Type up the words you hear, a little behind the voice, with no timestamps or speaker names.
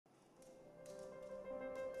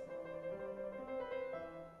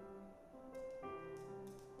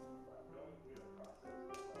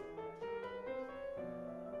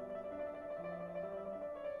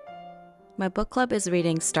My book club is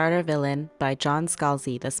reading Starter Villain by John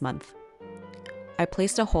Scalzi this month. I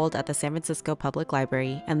placed a hold at the San Francisco Public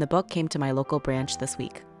Library, and the book came to my local branch this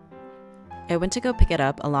week. I went to go pick it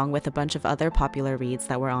up along with a bunch of other popular reads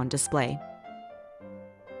that were on display.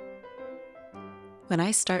 When I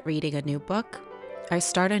start reading a new book, I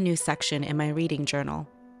start a new section in my reading journal.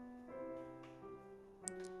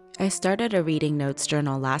 I started a reading notes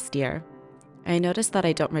journal last year. I noticed that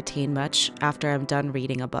I don't retain much after I'm done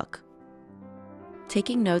reading a book.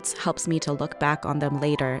 Taking notes helps me to look back on them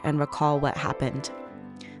later and recall what happened.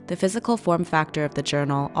 The physical form factor of the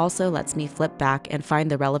journal also lets me flip back and find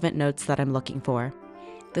the relevant notes that I'm looking for.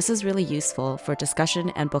 This is really useful for discussion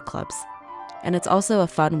and book clubs, and it's also a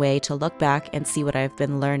fun way to look back and see what I've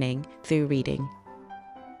been learning through reading.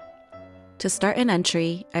 To start an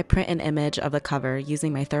entry, I print an image of the cover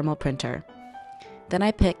using my thermal printer. Then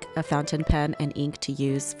I pick a fountain pen and ink to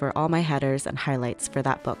use for all my headers and highlights for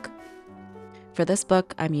that book. For this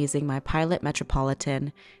book, I'm using my Pilot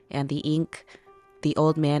Metropolitan and the ink The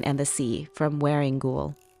Old Man and the Sea from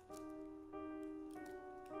𝐒𝐭𝐚𝐫𝐿.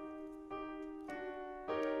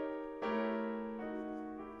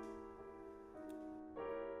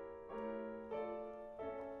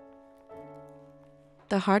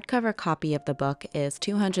 The hardcover copy of the book is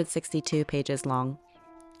 262 pages long.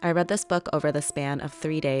 I read this book over the span of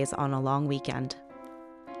 3 days on a long weekend.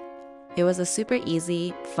 It was a super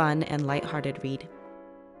easy, fun, and lighthearted read.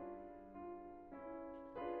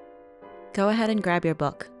 Go ahead and grab your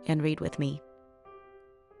book and read with me.